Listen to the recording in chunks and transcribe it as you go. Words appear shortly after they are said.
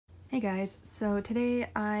Hey guys, so today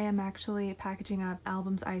I am actually packaging up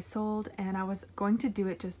albums I sold, and I was going to do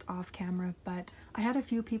it just off camera, but I had a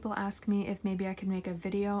few people ask me if maybe I could make a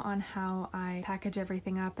video on how I package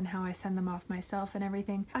everything up and how I send them off myself and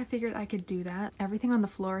everything. I figured I could do that. Everything on the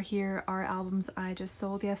floor here are albums I just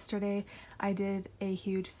sold yesterday. I did a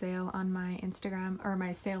huge sale on my Instagram, or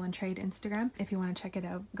my sale and trade Instagram. If you want to check it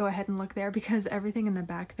out, go ahead and look there, because everything in the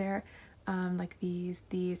back there, like these,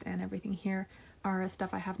 and everything here are stuff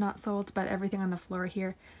I have not sold, but everything on the floor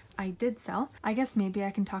here I did sell. I guess maybe I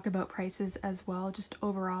can talk about prices as well, just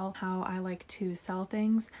overall how I like to sell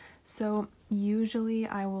things. So usually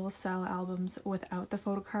I will sell albums without the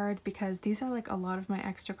photo card because these are like a lot of my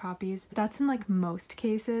extra copies. That's in like most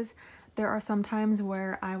cases. There are some times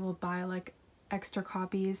where I will buy like extra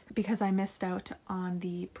copies because I missed out on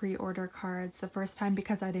the pre-order cards the first time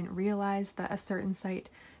because I didn't realize that a certain site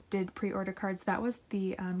did pre-order cards. That was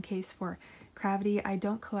the case for Gravity. I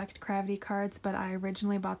don't collect Gravity cards, but I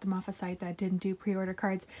originally bought them off a site that didn't do pre-order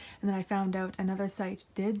cards, and then I found out another site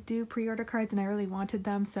did do pre-order cards and I really wanted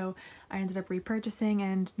them, so I ended up repurchasing,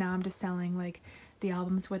 and now I'm just selling like the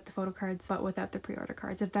albums with the photo cards but without the pre-order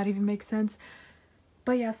cards, if that even makes sense.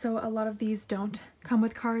 But yeah, so a lot of these don't come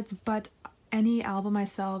with cards, but any album I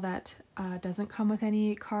sell that doesn't come with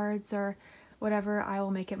any cards or whatever, I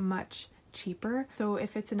will make it much cheaper. So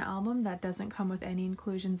if it's an album that doesn't come with any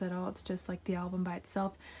inclusions at all, it's just like the album by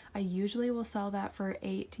itself, I usually will sell that for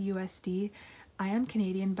 $8 USD. I am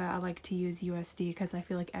Canadian, but I like to use USD because I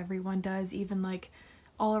feel like everyone does, even like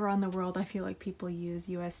all around the world I feel like people use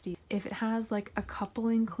USD. If it has like a couple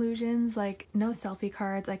inclusions, like no selfie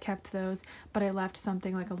cards, I kept those, but I left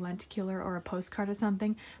something like a lenticular or a postcard or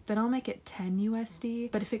something, then I'll make it 10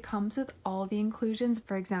 USD. But if it comes with all the inclusions,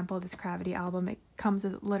 for example this Gravity album, it comes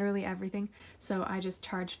with literally everything, so I just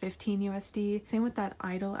charge 15 USD. Same with that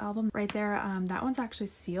Idol album right there, that one's actually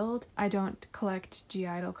sealed. I don't collect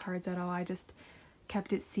G-Idol cards at all, I just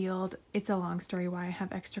kept it sealed. It's a long story why I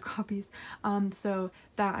have extra copies. So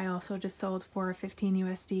that I also just sold for 15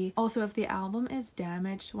 USD. Also, if the album is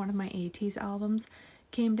damaged, one of my 80s albums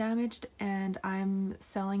came damaged and I'm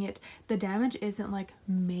selling it, the damage isn't like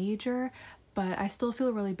major, but I still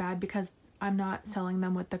feel really bad because I'm not selling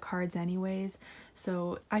them with the cards anyways.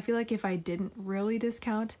 So I feel like if I didn't really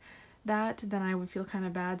discount that, then I would feel kind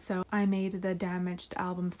of bad. So I made the damaged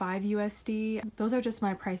album 5 USD. Those are just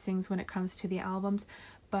my pricings when it comes to the albums,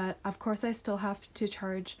 but of course I still have to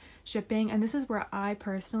charge shipping, and this is where I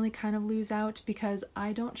personally kind of lose out because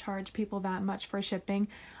I don't charge people that much for shipping.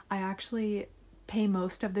 I actually pay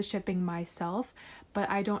most of the shipping myself, but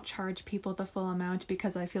I don't charge people the full amount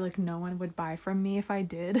because I feel like no one would buy from me if I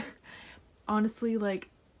did. Honestly, like,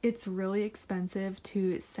 it's really expensive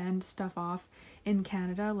to send stuff off in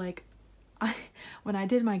Canada. Like, when I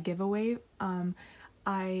did my giveaway,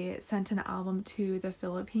 I sent an album to the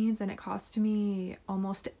Philippines and it cost me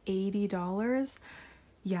almost $80.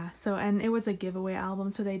 Yeah, so, and it was a giveaway album,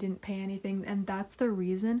 so they didn't pay anything, and that's the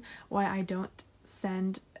reason why I don't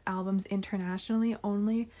send albums internationally,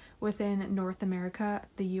 only within North America,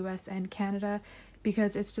 the US and Canada,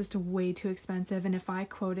 because it's just way too expensive, and if I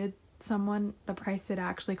quoted someone the price it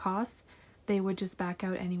actually costs, they would just back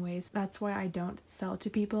out anyways. That's why I don't sell to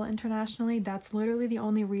people internationally. That's literally the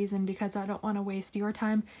only reason, because I don't want to waste your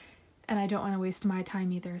time and I don't want to waste my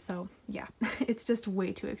time either. So yeah, it's just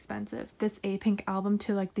way too expensive. This A-Pink album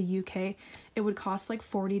to like the UK, it would cost like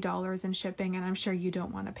 $40 in shipping, and I'm sure you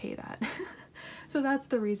don't want to pay that. So that's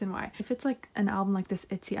the reason why. If it's like an album like this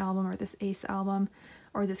ITZY album or this Ace album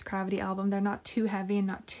or this Gravity album, they're not too heavy and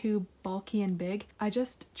not too bulky and big, I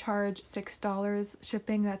just charge $6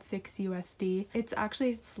 shipping. That's 6 USD. It's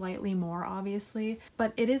actually slightly more, obviously,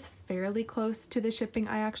 but it is fairly close to the shipping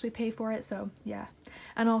I actually pay for it, so yeah.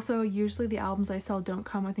 And also, usually the albums I sell don't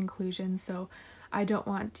come with inclusions, so I don't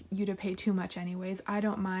want you to pay too much anyways. I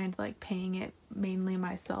don't mind like paying it mainly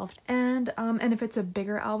myself. And if it's a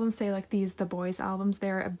bigger album, say like these The Boys albums,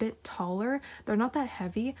 they're a bit taller. They're not that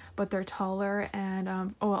heavy, but they're taller, and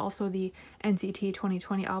oh, also the NCT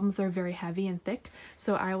 2020 albums, they're very heavy and thick,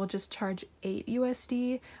 so I will just charge 8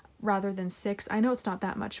 USD rather than 6. I know it's not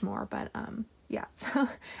that much more, but yeah. So,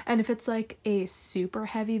 and if it's like a super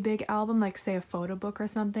heavy big album, like say a photo book or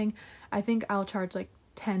something, I think I'll charge like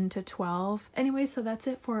 10 to 12. Anyway, so that's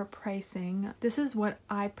it for pricing. This is what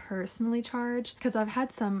I personally charge, because I've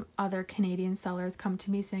had some other Canadian sellers come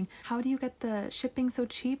to me saying, how do you get the shipping so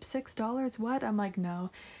cheap? $6? What? I'm like, no,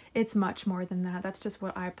 it's much more than that. That's just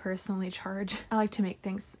what I personally charge. I like to make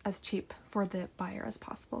things as cheap for the buyer as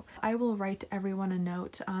possible. I will write everyone a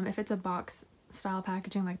note. If it's a box style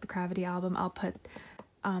packaging like the Gravity album, I'll put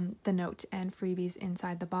the note and freebies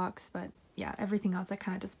inside the box, but yeah, everything else I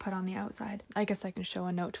kind of just put on the outside. I guess I can show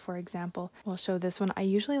a note, for example. We'll show this one. I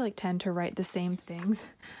usually like tend to write the same things.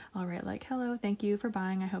 I'll write like, hello, thank you for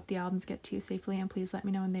buying. I hope the albums get to you safely and please let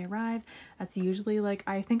me know when they arrive. That's usually like,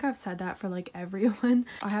 I think I've said that for like everyone.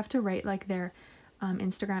 I have to write like their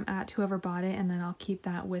Instagram at whoever bought it, and then I'll keep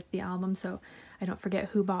that with the album so I don't forget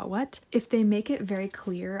who bought what. If they make it very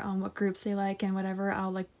clear on what groups they like and whatever,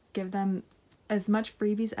 I'll like give them as much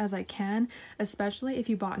freebies as I can, especially if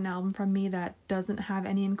you bought an album from me that doesn't have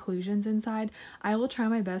any inclusions inside. I will try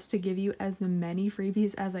my best to give you as many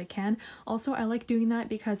freebies as I can. Also, I like doing that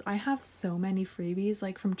because I have so many freebies,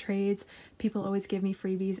 like from trades. People always give me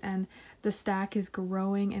freebies and the stack is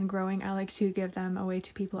growing and growing. I like to give them away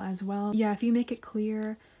to people as well. Yeah, if you make it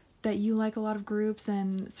clear that you like a lot of groups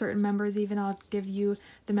and certain members, even I'll give you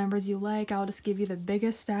the members you like. I'll just give you the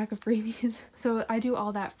biggest stack of freebies. So I do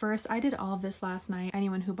all that first. I did all of this last night.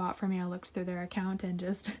 Anyone who bought from me, I looked through their account and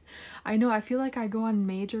just, I feel like I go on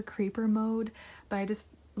major creeper mode, but I just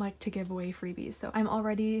like to give away freebies. So I'm all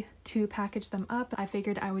ready to package them up. I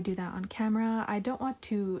figured I would do that on camera. I don't want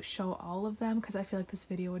to show all of them because I feel like this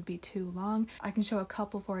video would be too long. I can show a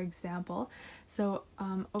couple for example. So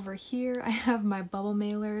over here I have my bubble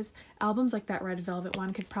mailers. Albums like that red velvet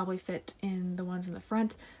one could probably fit in the ones in the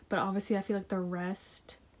front, but obviously I feel like the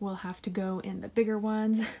rest will have to go in the bigger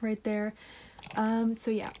ones right there.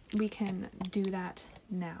 So yeah, we can do that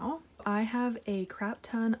now. I have a crap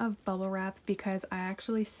ton of bubble wrap because I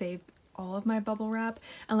actually saved all of my bubble wrap.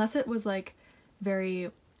 Unless it was like very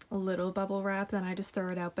little bubble wrap, then I just throw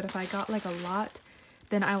it out. But if I got like a lot,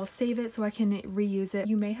 then I will save it so I can reuse it.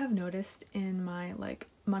 You may have noticed in my like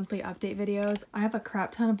monthly update videos, I have a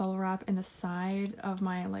crap ton of bubble wrap in the side of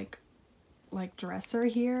my like dresser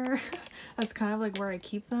here. That's kind of like where I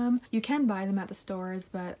keep them. You can buy them at the stores,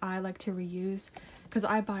 but I like to reuse because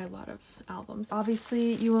I buy a lot of albums.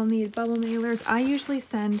 Obviously you will need bubble mailers. I usually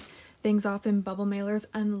send things off in bubble mailers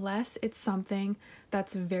unless it's something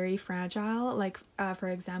that's very fragile. Like for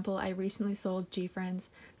example, I recently sold GFriend's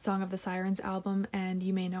Song of the Sirens album, and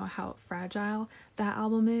you may know how fragile that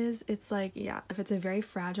album is. It's like, yeah, if it's a very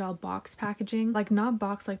fragile box packaging, like not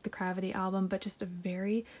box like the Gravity album, but just a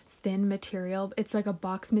very thin material. It's like a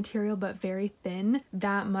box material but very thin.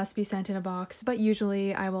 That must be sent in a box, but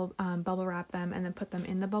usually I will bubble wrap them and then put them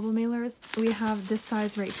in the bubble mailers. We have this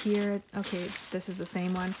size right here. Okay, this is the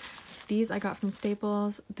same one. These I got from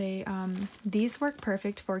Staples. These work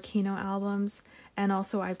perfect for Kino albums, and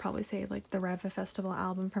also I'd probably say like the Reva Festival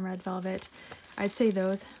album from Red Velvet. I'd say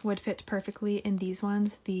those would fit perfectly in these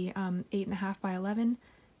ones, the 8.5 by 11.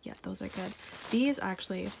 Yeah, those are good. These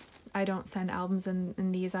actually, I don't send albums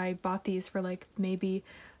in these. I bought these for like maybe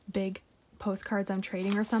big postcards I'm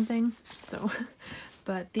trading or something. So,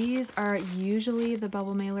 but these are usually the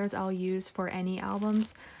bubble mailers I'll use for any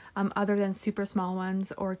albums. Other than super small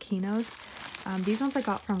ones or Kinos. These ones I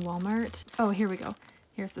got from Walmart. Oh, here we go.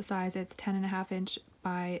 Here's the size. It's 10.5 inch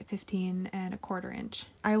by 15.25 inch.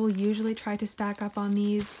 I will usually try to stack up on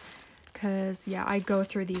these because yeah, I go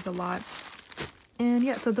through these a lot. And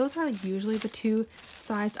yeah, so those are like usually the two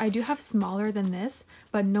sized. I do have smaller than this,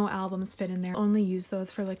 but no albums fit in there. Only use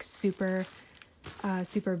those for like super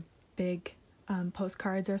big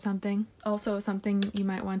postcards or something. Also, something you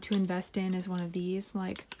might want to invest in is one of these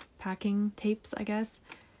like packing tapes, I guess.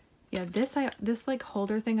 Yeah, this like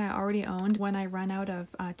holder thing I already owned. When I run out of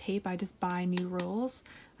tape, I just buy new rolls.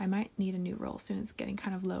 I might need a new roll soon. It's getting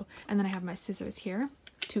kind of low. And then I have my scissors here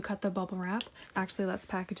to cut the bubble wrap. Actually, let's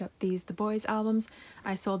package up these The Boys albums.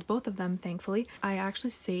 I sold both of them, thankfully. I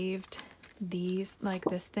actually saved these, like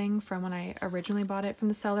this thing, from when I originally bought it from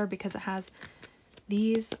the seller because it has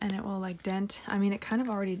these and it will like dent. I mean, it kind of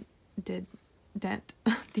already did dent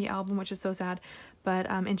the album, which is so sad, but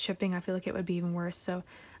in shipping I feel like it would be even worse. So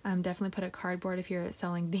definitely put a cardboard if you're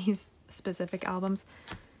selling these specific albums,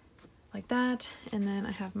 like that. And then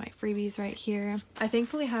I have my freebies right here. I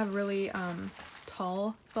thankfully have really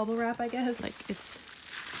tall bubble wrap, I guess. Like it's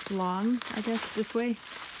long, I guess, this way,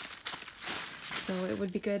 so it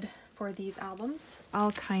would be good for these albums.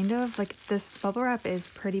 I'll kind of like, this bubble wrap is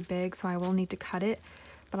pretty big, so I will need to cut it,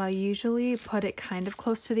 but I'll usually put it kind of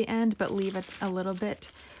close to the end but leave it a little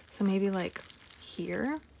bit, so maybe like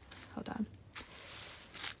here. Hold on.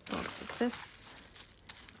 So I'll take this,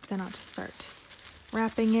 then I'll just start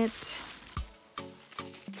wrapping it.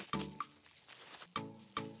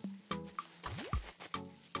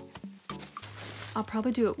 I'll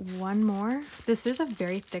probably do it one more. This is a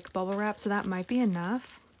very thick bubble wrap, so that might be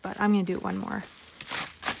enough, but I'm gonna do it one more.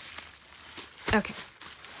 Okay,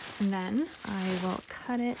 and then I will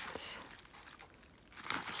cut it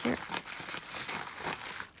here.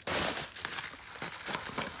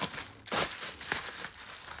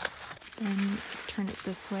 Then let's turn it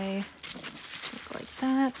this way, look like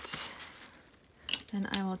that. Then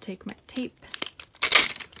I will take my tape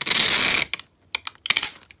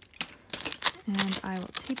and I will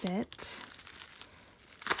tape it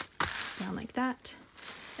down like that.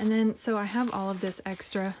 And then, so I have all of this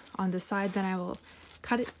extra on the side, then I will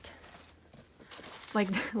cut it like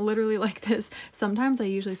literally like this. Sometimes I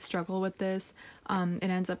usually struggle with this. It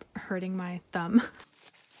ends up hurting my thumb.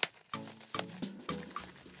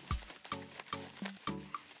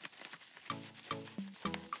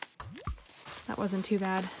 That wasn't too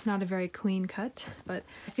bad. Not a very clean cut, but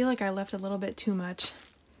I feel like I left a little bit too much.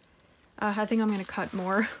 I think I'm gonna cut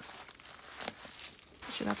more.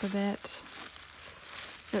 Push it up a bit.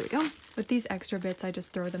 There we go. With these extra bits, I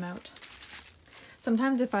just throw them out.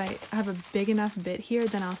 Sometimes if I have a big enough bit here,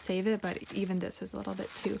 then I'll save it, but even this is a little bit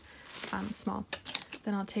too small.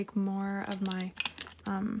 Then I'll take more of my,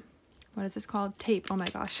 what is this called? Tape. Oh my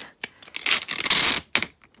gosh.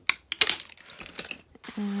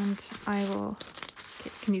 And I will,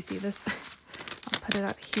 okay, can you see this? I'll put it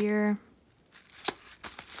up here.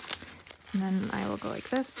 And then I will go like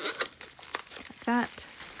this, like that.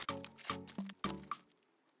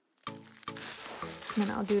 And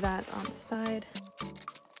then I'll do that on the side.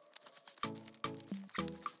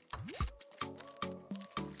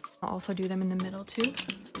 I'll also do them in the middle too.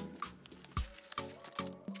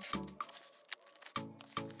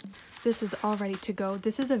 This is all ready to go.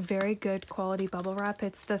 This is a very good quality bubble wrap.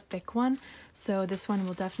 It's the thick one, so this one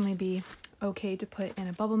will definitely be okay to put in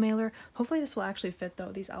a bubble mailer. Hopefully this will actually fit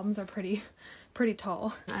though. These albums are pretty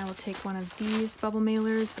tall. I will take one of these bubble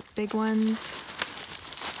mailers, the big ones,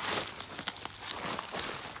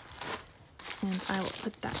 and I will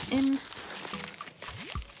put that in.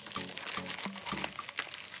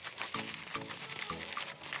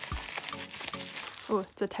 Oh,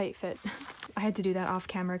 it's a tight fit. I had to do that off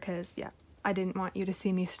camera because, yeah, I didn't want you to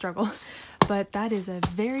see me struggle. But that is a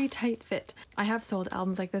very tight fit. I have sold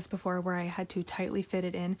albums like this before where I had to tightly fit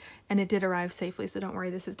it in, and it did arrive safely, so don't worry,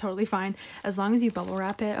 this is totally fine. As long as you bubble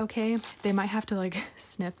wrap it, okay? They might have to like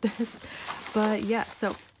snip this. But yeah,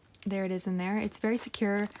 so there it is in there. It's very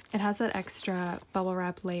secure. It has that extra bubble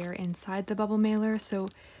wrap layer inside the bubble mailer, so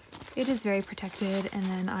it is very protected. And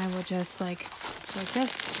then I will just like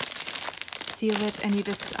this, seal it, and you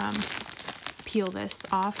just peel this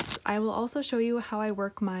off. I will also show you how I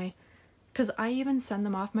work my, because I even send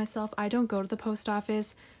them off myself. I don't go to the post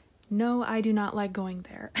office. No, I do not like going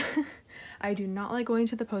there. I do not like going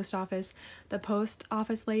to the post office. The post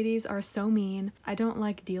office ladies are so mean. I don't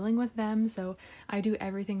like dealing with them, so I do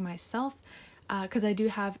everything myself, because I do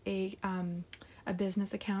have a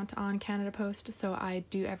business account on Canada Post, so I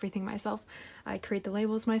do everything myself. I create the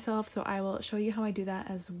labels myself, so I will show you how I do that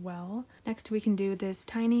as well. Next we can do this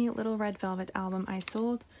tiny little red velvet album I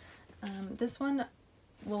sold. This one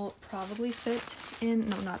will probably fit in,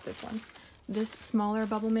 no, not this one, this smaller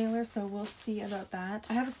bubble mailer, so we'll see about that.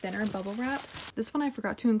 I have a thinner bubble wrap. This one I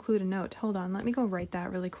forgot to include a note. Hold on, let me go write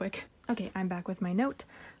that really quick. Okay, I'm back with my note.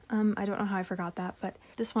 I don't know how I forgot that, but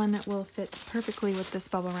this one will fit perfectly with this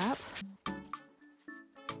bubble wrap.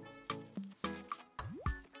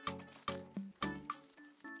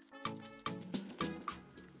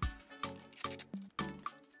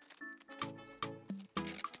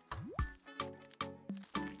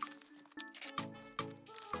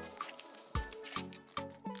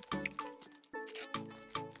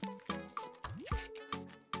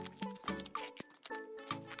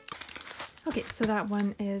 Okay, so that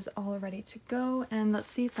one is all ready to go, and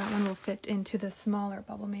let's see if that one will fit into the smaller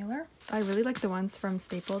bubble mailer. I really like the ones from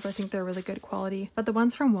Staples. I think they're really good quality, but the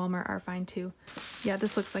ones from Walmart are fine too. Yeah,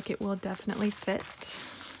 this looks like it will definitely fit.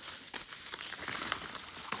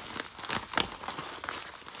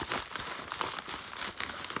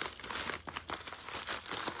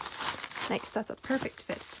 Nice, that's a perfect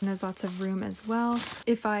fit. And there's lots of room as well.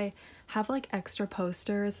 If I have like extra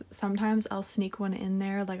posters, sometimes I'll sneak one in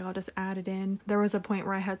there, like I'll just add it in. There was a point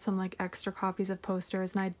where I had some like extra copies of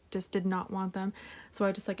posters and I just did not want them, so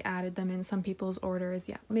I just like added them in some people's orders.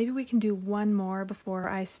 Yeah, maybe we can do one more before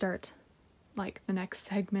I start like the next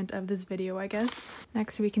segment of this video, I guess.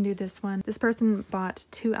 Next we can do this one. This person bought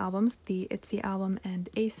 2 albums, the ITZY album and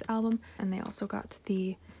Ace album, and they also got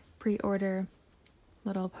the pre-order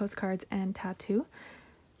little postcards and tattoo.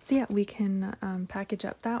 So yeah, we can package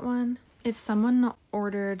up that one. If someone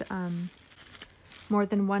ordered more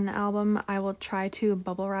than 1 album, I will try to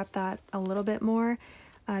bubble wrap that a little bit more,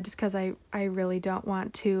 just because I really don't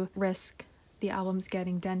want to risk the albums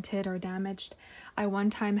getting dented or damaged. I one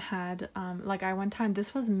time had,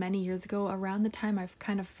 this was many years ago, around the time I've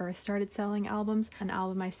kind of first started selling albums, an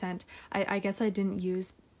album I sent, I guess I didn't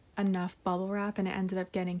use enough bubble wrap and it ended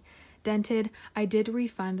up getting dented. I did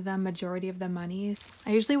refund them majority of the money.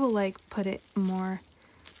 I usually will like put it more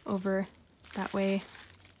over that way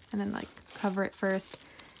and then like cover it first,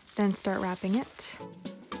 then start wrapping it.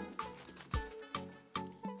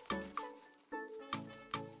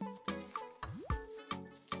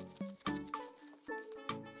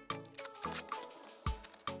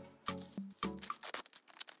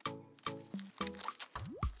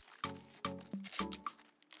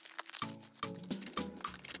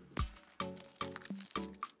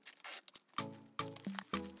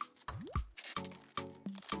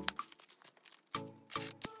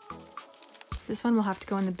 This one will have to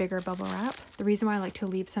go in the bigger bubble wrap. The reason why I like to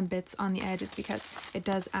leave some bits on the edge is because it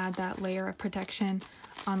does add that layer of protection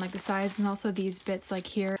on like the sides, and also these bits like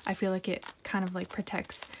here, I feel like it kind of like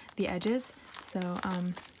protects the edges. So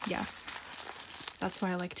yeah, that's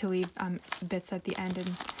why I like to leave bits at the end,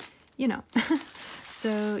 and you know.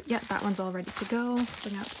 So yeah, that one's all ready to go.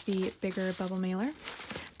 Bring out the bigger bubble mailer.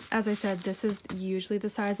 As I said, this is usually the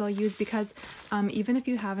size I'll use because even if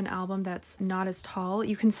you have an album that's not as tall,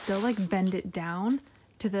 you can still like bend it down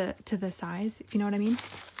to the size, if you know what I mean.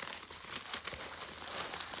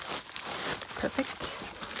 Perfect.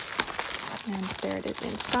 And there it is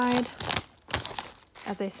inside.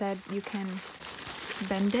 As I said, you can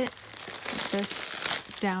bend it like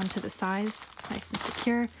this down to the size, nice and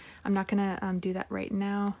secure. I'm not gonna do that right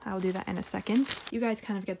now. I'll do that in a second. You guys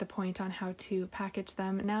kind of get the point on how to package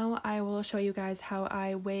them. Now I will show you guys how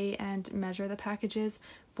I weigh and measure the packages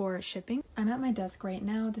for shipping. I'm at my desk right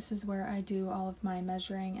now. This is where I do all of my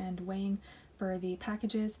measuring and weighing for the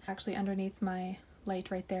packages. Actually, underneath my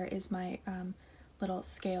light right there is my little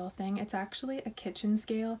scale thing. It's actually a kitchen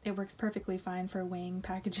scale. It works perfectly fine for weighing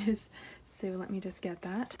packages. So let me just get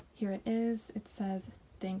that. Here it is. It says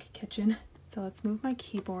Think Kitchen. So let's move my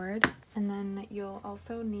keyboard, and then you'll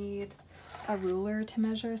also need a ruler to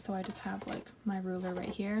measure. So I just have like my ruler right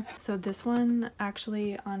here. So this one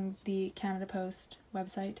actually on the Canada Post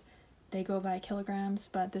website, they go by kilograms,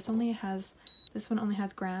 but this one only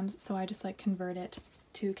has grams. So I just like convert it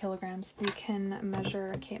to kilograms. We can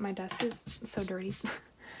measure, okay, my desk is so dirty.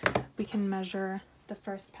 We can measure the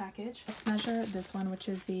first package. Let's measure this one, which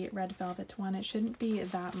is the red velvet one. It shouldn't be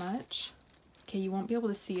that much. Okay, you won't be able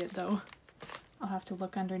to see it though. I'll have to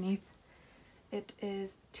look underneath. It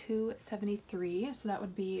is 273, so that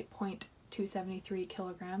would be 0.273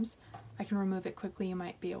 kilograms. I can remove it quickly, you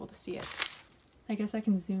might be able to see it. I guess I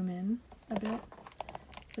can zoom in a bit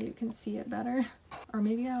so you can see it better. Or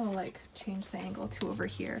maybe I will like change the angle to over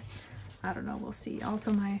here. I don't know, we'll see.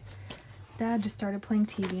 Also, my dad just started playing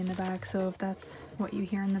TV in the back, so if that's what you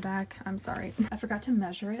hear in the back, I'm sorry. I forgot to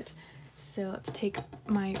measure it. So let's take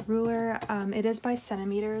my ruler. It is by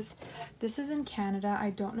centimeters. This is in Canada.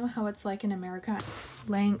 I don't know how it's like in America.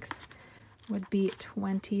 Length would be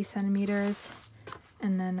 20 centimeters,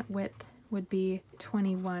 and then width would be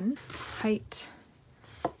 21. Height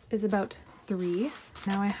is about 3.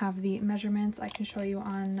 Now I have the measurements. I can show you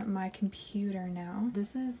on my computer now.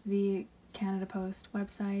 This is the Canada Post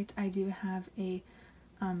website. I do have a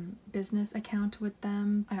business account with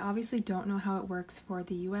them. I obviously don't know how it works for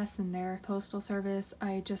the US and their postal service.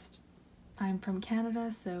 I'm from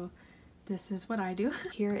Canada, so this is what I do.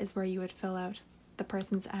 Here is where you would fill out the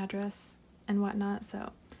person's address and whatnot.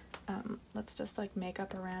 So let's just like make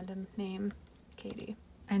up a random name, Katie.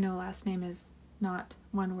 I know last name is not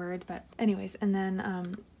one word, but anyways, and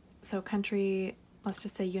then so country, let's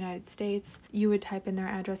just say United States. You would type in their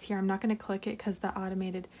address here. I'm not going to click it because the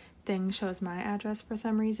automated thing shows my address for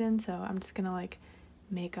some reason, so I'm just gonna like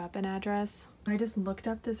make up an address. I just looked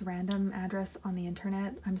up this random address on the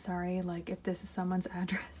internet. I'm sorry, like if this is someone's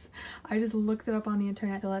address. I just looked it up on the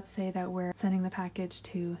internet. So let's say that we're sending the package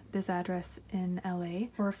to this address in LA.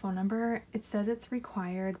 For a phone number, it says it's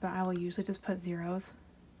required, but I will usually just put zeros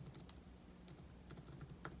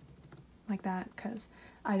like that because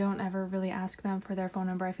I don't ever really ask them for their phone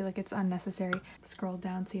number. I feel like it's unnecessary. Scroll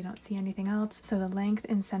down so you don't see anything else. So the length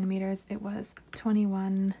in centimeters, it was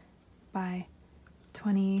 21 by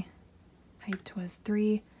 20. Height was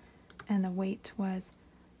 3. And the weight was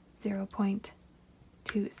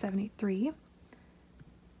 0.273. So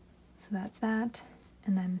that's that.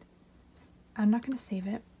 And then I'm not going to save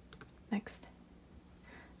it. Next.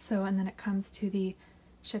 So, and then it comes to the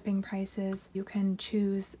shipping prices. You can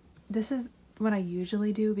choose, this is what I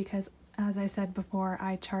usually do because as I said before,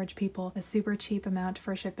 I charge people a super cheap amount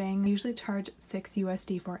for shipping. I usually charge $6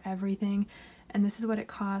 USD for everything, and this is what it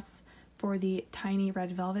costs for the tiny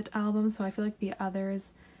red velvet album. So I feel like the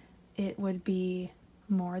others, it would be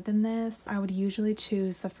more than this. I would usually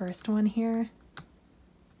choose the first one here,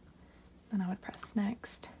 then I would press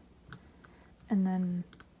next, and then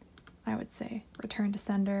I would say return to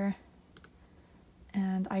sender,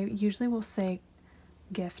 and I usually will say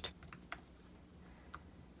gift.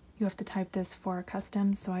 You have to type this for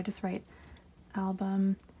customs, so I just write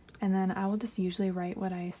album, and then I will just usually write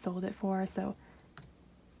what I sold it for. So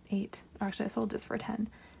 8, actually I sold this for $10,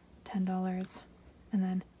 and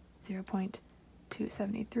then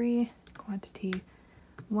 0.273, quantity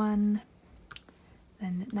 1,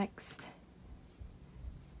 then next.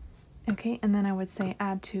 Okay, and then I would say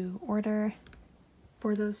add to order.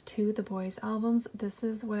 For those two The Boys albums, this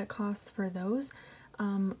is what it costs for those.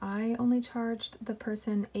 I only charged the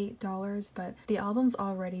person $8, but the albums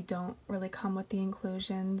already don't really come with the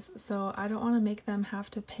inclusions, so I don't want to make them have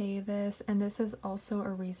to pay this, and this is also a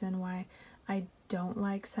reason why I don't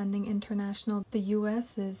like sending international. The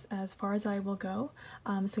US is as far as I will go,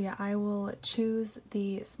 so yeah, I will choose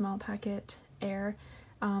the small packet air.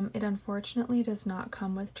 It unfortunately does not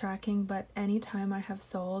come with tracking, but anytime I have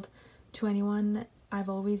sold to anyone, I've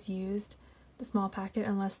always used the small packet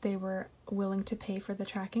unless they were willing to pay for the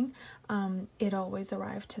tracking. It always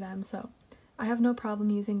arrived to them, so I have no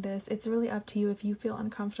problem using this. It's really up to you. If you feel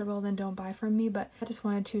uncomfortable, then don't buy from me, but I just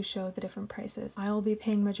wanted to show the different prices. I will be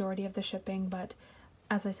paying majority of the shipping, but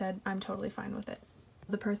as I said, I'm totally fine with it.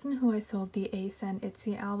 The person who I sold the Ace and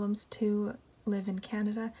ITZY albums to live in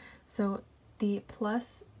Canada, so the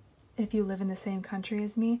plus, if you live in the same country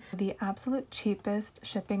as me, the absolute cheapest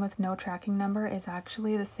shipping with no tracking number is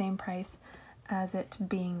actually the same price as it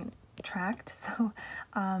being tracked, so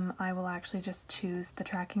I will actually just choose the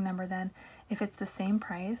tracking number then. If it's the same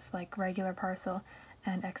price, like regular parcel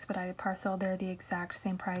and expedited parcel, they're the exact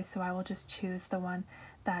same price, so I will just choose the one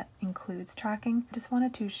that includes tracking. Just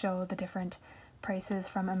wanted to show the different prices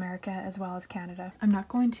from America as well as Canada. I'm not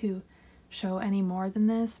going to show any more than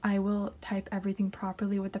this. I will type everything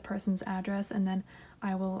properly with the person's address, and then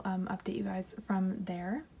I will update you guys from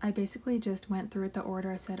there. I basically just went through the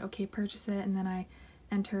order. I said okay, purchase it, and then I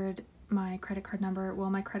entered my credit card number. Well,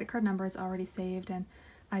 my credit card number is already saved, and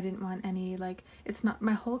I didn't want any, like, it's not,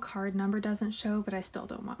 my whole card number doesn't show, but I still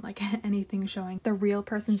don't want like anything showing. The real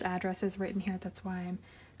person's address is written here, that's why I'm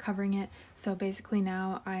covering it. So basically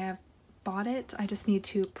now I have bought it, I just need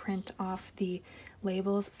to print off the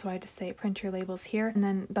labels, so I just say print your labels here, and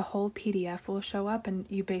then the whole PDF will show up, and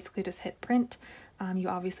you basically just hit print. You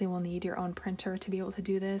obviously will need your own printer to be able to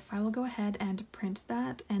do this. I will go ahead and print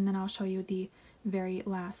that, and then I'll show you the very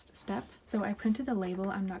last step. So I printed the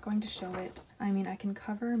label. I'm not going to show it. I mean, I can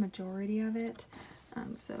cover majority of it.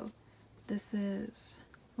 So this is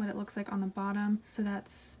what it looks like on the bottom. So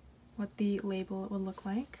that's what the label would look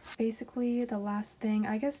like. Basically, the last thing,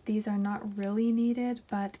 I guess these are not really needed,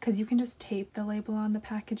 but because you can just tape the label on the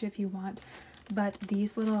package if you want, but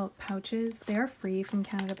these little pouches, they're free from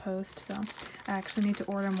Canada Post, so I actually need to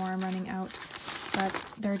order more. I'm running out, but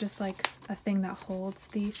they're just like a thing that holds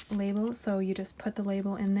the label, so you just put the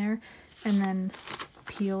label in there and then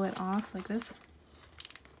peel it off like this.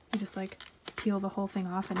 You just like peel the whole thing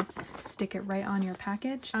off and stick it right on your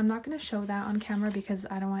package. I'm not going to show that on camera because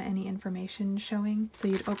I don't want any information showing. So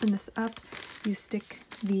you'd open this up, you stick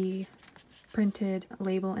the printed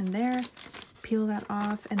label in there, peel that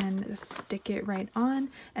off, and then just stick it right on,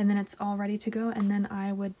 and then it's all ready to go. And then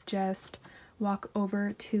I would just walk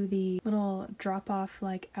over to the little drop-off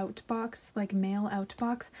like out box, like mail out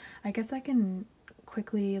box. I guess I can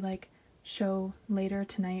quickly like show later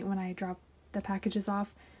tonight when I drop the packages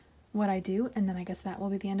off what I do, and then I guess that will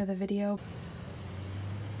be the end of the video.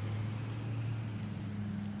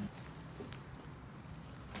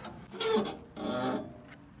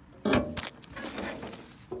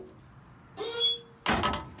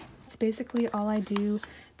 It's basically all I do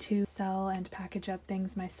to sell and package up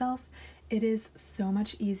things myself. It is so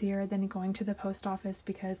much easier than going to the post office,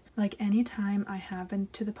 because like anytime I have been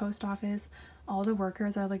to the post office, all the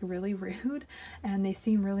workers are like really rude and they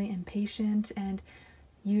seem really impatient, and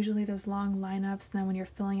usually there's long lineups, and then when you're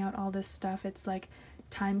filling out all this stuff, it's like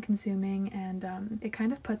time consuming, and it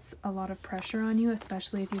kind of puts a lot of pressure on you,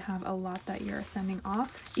 especially if you have a lot that you're sending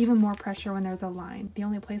off. Even more pressure when there's a line. The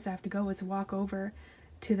only place I have to go is walk over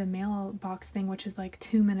to the mailbox thing, which is like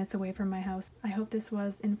 2 minutes away from my house. I hope this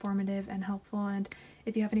was informative and helpful, and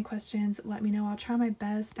if you have any questions, let me know. I'll try my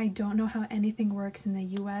best. I don't know how anything works in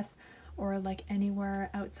the US or like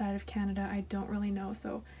anywhere outside of Canada. I don't really know,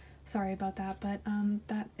 so sorry about that, but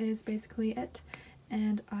that is basically it,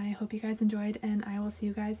 and I hope you guys enjoyed, and I will see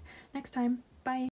you guys next time. Bye!